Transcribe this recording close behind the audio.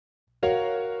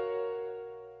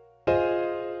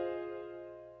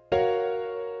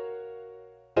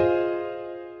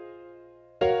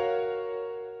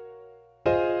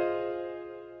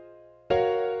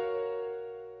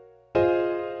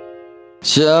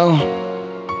चल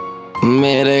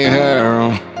मेरे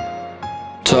घर,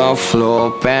 top floor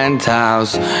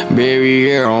penthouse, baby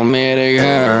girl मेरे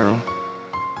घर,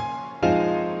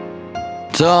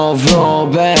 top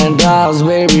floor penthouse,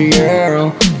 baby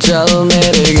girl. चल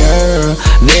मेरे घर,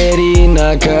 देरी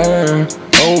न कर,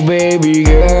 oh baby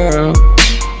girl,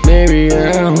 baby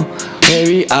girl,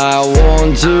 baby I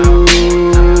want you,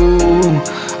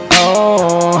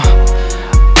 oh,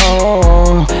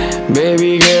 oh,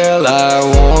 baby girl I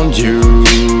want you.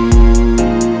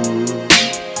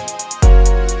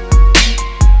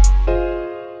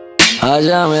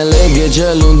 आजा मैं लेके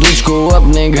चलूं तुझको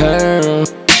अपने घर,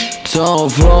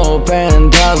 top floor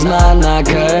penthouse ना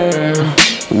कर.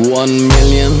 1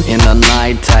 million in a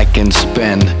night I can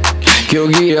spend,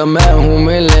 क्योंकि अब मैं हूँ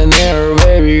millionaire,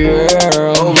 baby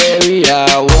girl, oh baby I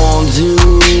want you,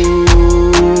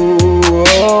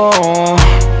 oh,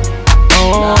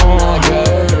 oh,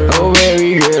 oh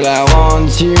baby girl I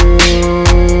want you,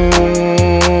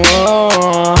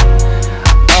 oh,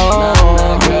 oh.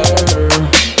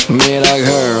 मेरा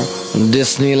घर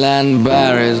डिस्नीलैंड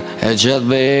पेरिस है, छत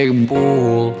पे एक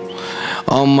पूल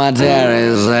on my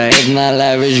terrace है इतना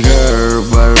lavish घर,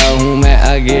 पर हूँ मैं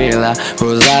अकेला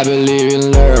cause I believe in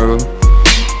love,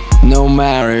 no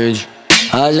marriage.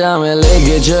 आजा मैं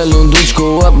लेके चलूं तुझको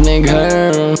अपने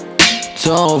घर,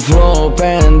 top floor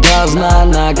penthouse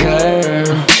ना कर.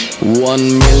 1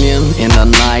 million in a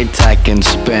night I can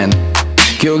spend,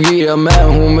 क्योंकि अब मैं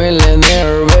हूँ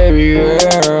millionaire, baby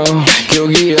girl,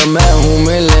 क्योंकि अब मैं हूँ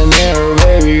millionaire,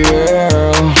 baby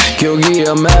girl, क्योंकि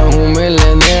अब मैं हूँ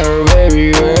millionaire, baby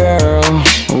girl.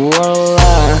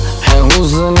 वल्लाह है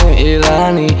हुस्न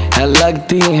ईरानी है,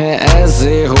 लगती है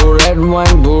ऐसे हो रेड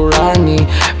वाइन पुरानी.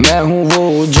 मैं हूँ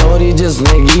वो जोड़ी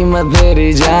जिसने कीमत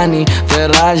तेरी जानी,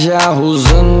 तेरा शाह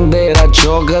हुस्न तेरा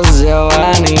चौकस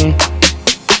जवानी.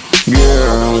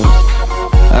 Girl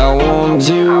I want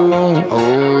you,